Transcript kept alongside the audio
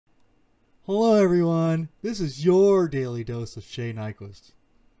Hello everyone, this is your daily dose of Shea Nyquist.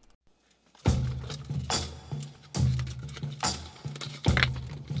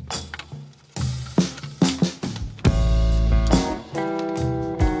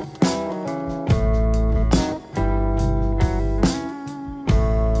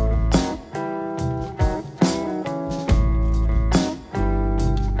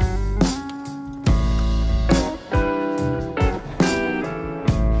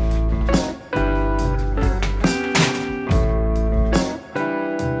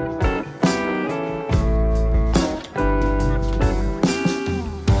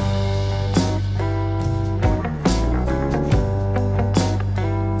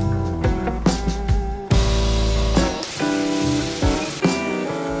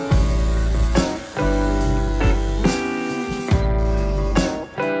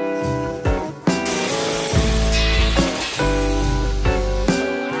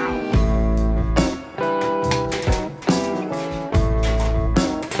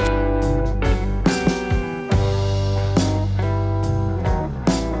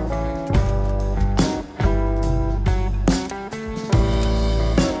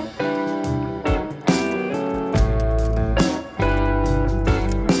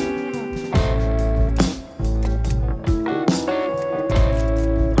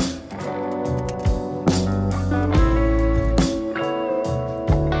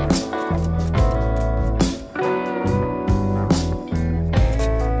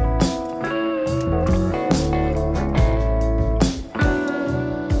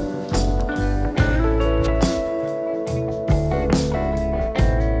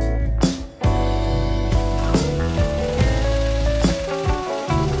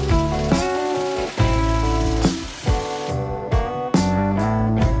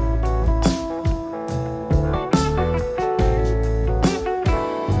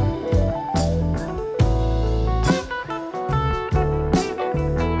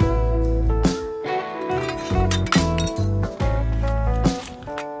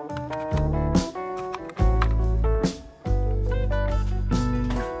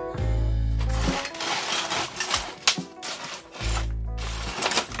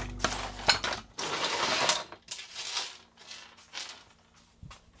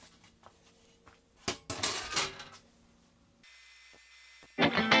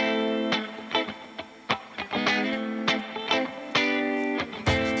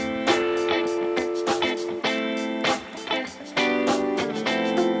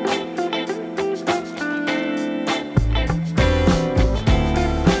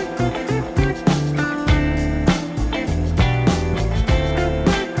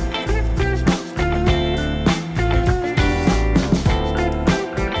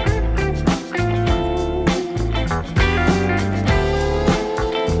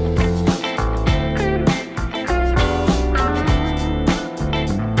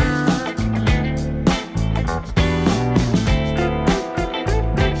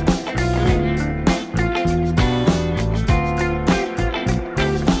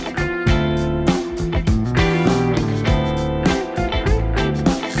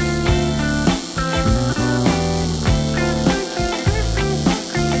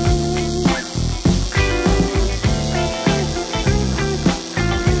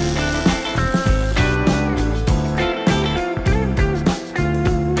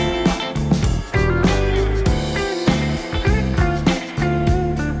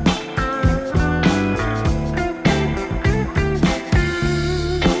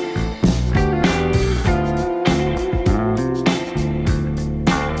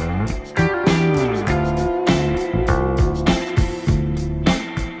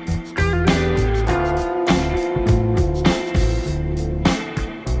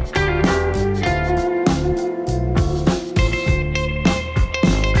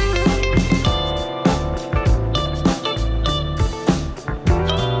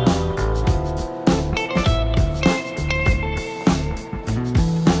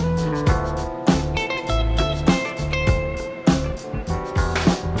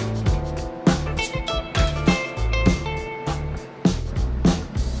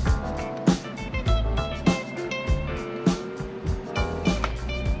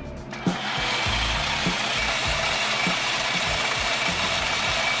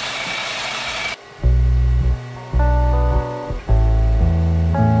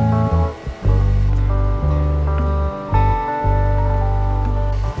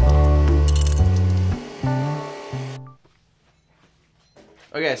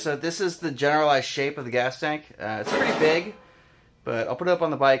 Okay, so this is the generalized shape of the gas tank. It's pretty big, but I'll put it up on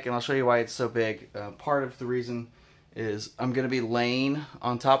the bike and I'll show you why it's so big. Part of the reason is I'm going to be laying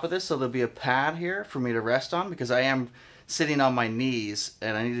on top of this, so there'll be a pad here for me to rest on, because I am sitting on my knees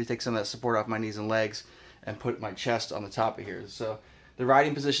and I need to take some of that support off my knees and legs and put my chest on the top of here. So the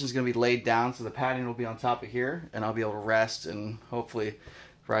riding position is going to be laid down, so the padding will be on top of here, and I'll be able to rest and hopefully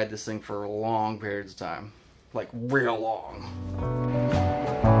ride this thing for long periods of time, like real long.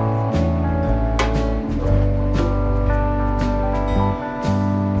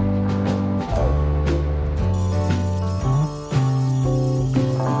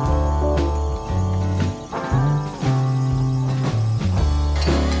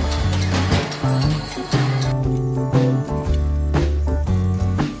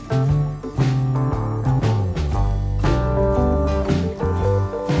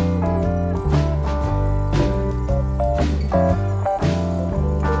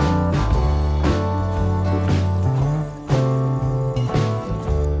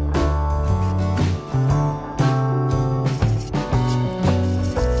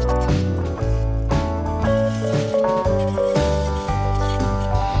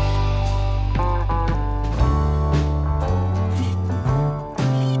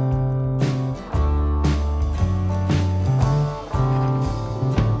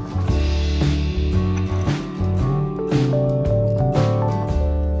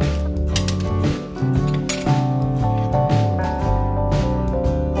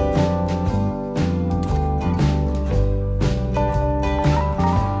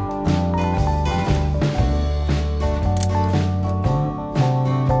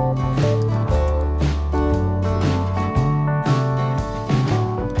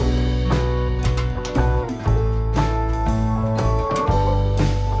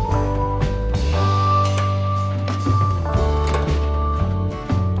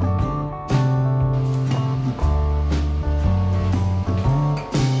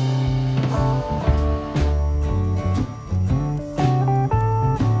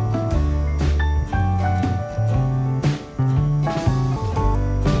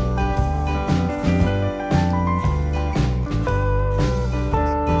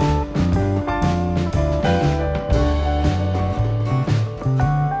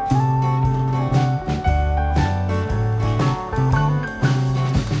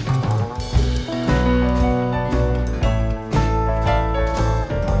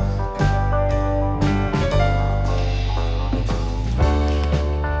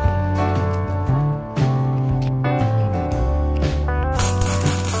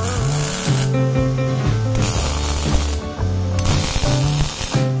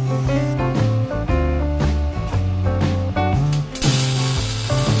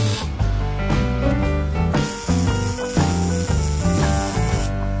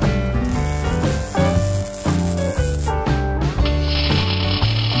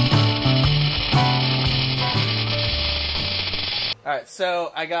 Alright,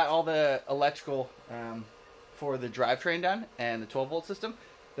 so I got all the electrical for the drivetrain done and the 12-volt system.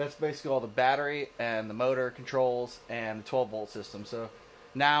 That's basically all the battery and the motor controls and the 12-volt system. So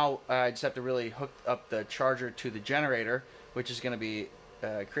now I just have to really hook up the charger to the generator, which is going to be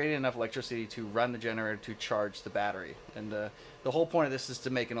creating enough electricity to run the generator to charge the battery. And the whole point of this is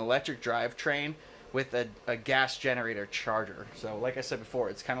to make an electric drivetrain with a gas generator charger. So like I said before,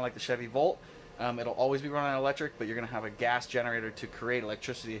 it's kind of like the Chevy Volt. It'll always be running on electric, but you're going to have a gas generator to create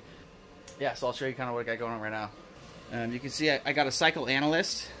electricity. Yeah, so I'll show you kind of what I got going on right now. You can see I got a cycle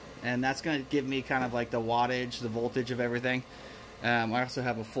analyst, and that's going to give me kind of like the wattage, the voltage of everything. I also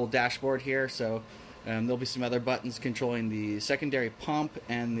have a full dashboard here, so there'll be some other buttons controlling the secondary pump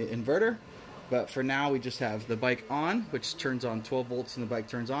and the inverter. But for now, we just have the bike on, which turns on 12 volts and the bike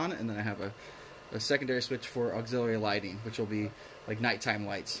turns on, and then I have a secondary switch for auxiliary lighting, which will be like nighttime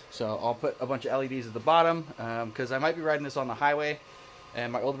lights. So I'll put a bunch of LEDs at the bottom because I might be riding this on the highway,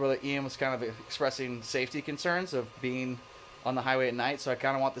 and my older brother Ian was kind of expressing safety concerns of being on the highway at night, so I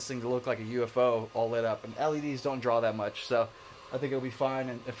kind of want this thing to look like a UFO all lit up, and LEDs don't draw that much, so I think it'll be fine,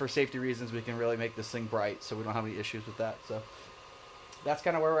 and for safety reasons we can really make this thing bright so we don't have any issues with that. So that's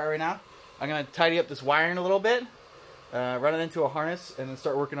kind of where we're at right now. I'm going to tidy up this wiring a little bit, run it into a harness, and then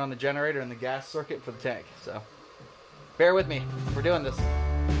start working on the generator and the gas circuit for the tank. So bear with me, we're doing this.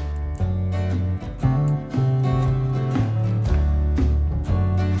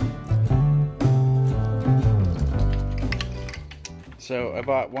 So I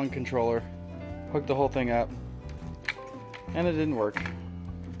bought one controller, hooked the whole thing up, and it didn't work.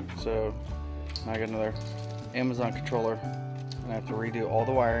 So now I got another Amazon controller, and I have to redo all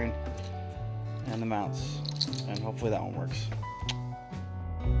the wiring and the mounts, and hopefully that one works.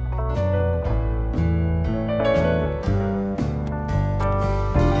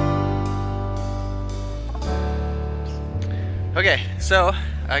 So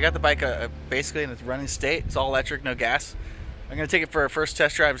I got the bike basically in its running state. It's all electric, no gas. I'm going to take it for a first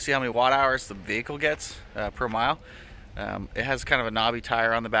test drive to see how many watt hours the vehicle gets per mile. It has kind of a knobby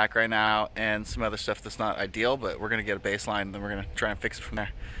tire on the back right now and some other stuff that's not ideal, but we're going to get a baseline and then we're going to try and fix it from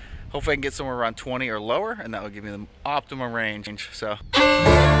there. Hopefully I can get somewhere around 20 or lower, and that will give me the optimum range. So.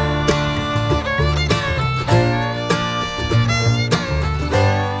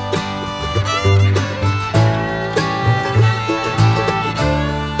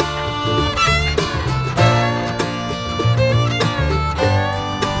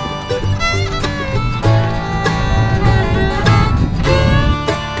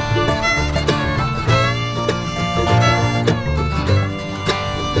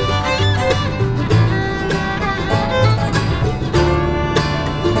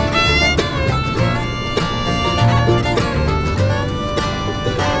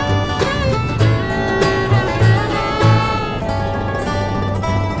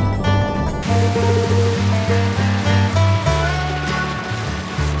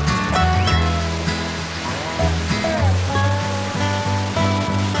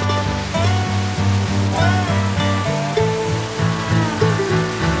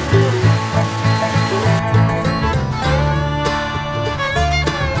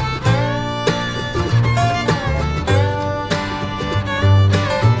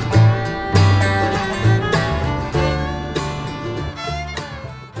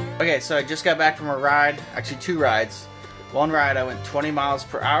 Okay, so I just got back from a ride, actually 2 rides. One ride I went 20 miles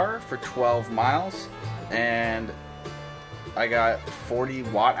per hour for 12 miles, and I got 40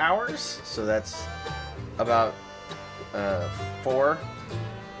 watt hours, so that's about 4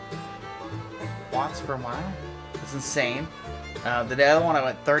 watts per mile. That's insane. The other one I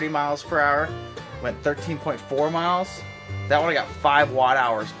went 30 miles per hour, went 13.4 miles. That one I got 5 watt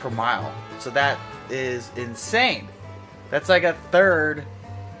hours per mile, so that is insane. That's like a third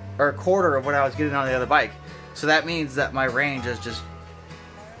or a quarter of what I was getting on the other bike. So that means that my range has just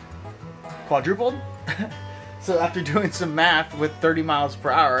quadrupled. So after doing some math with 30 miles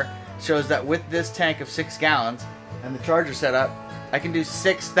per hour, shows that with this tank of 6 gallons and the charger setup, I can do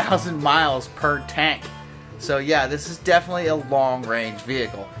 6,000 miles per tank. So yeah, this is definitely a long range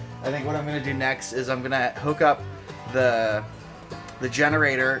vehicle. I think what I'm gonna do next is I'm gonna hook up the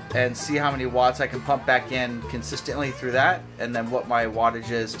generator and see how many watts I can pump back in consistently through that, and then what my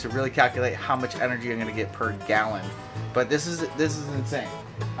wattage is to really calculate how much energy I'm going to get per gallon. But this is insane.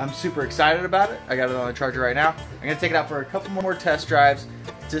 I'm super excited about it. I got it on the charger right now. I'm going to take it out for a couple more test drives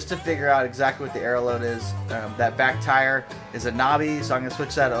just to figure out exactly what the air load is. That back tire is a knobby, so I'm going to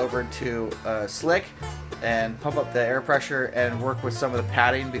switch that over to slick and pump up the air pressure and work with some of the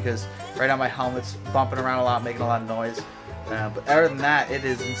padding, because right now my helmet's bumping around a lot, making a lot of noise. But other than that, it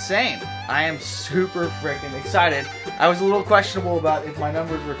is insane. I am super freaking excited. I was a little questionable about if my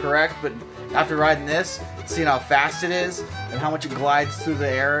numbers were correct, but after riding this, seeing how fast it is and how much it glides through the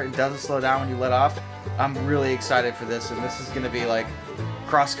air and doesn't slow down when you let off, I'm really excited for this. And this is going to be like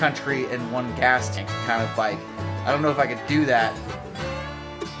cross country and one gas tank kind of bike. I don't know if I could do that,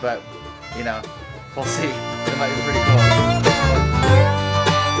 but you know, we'll see. It might be pretty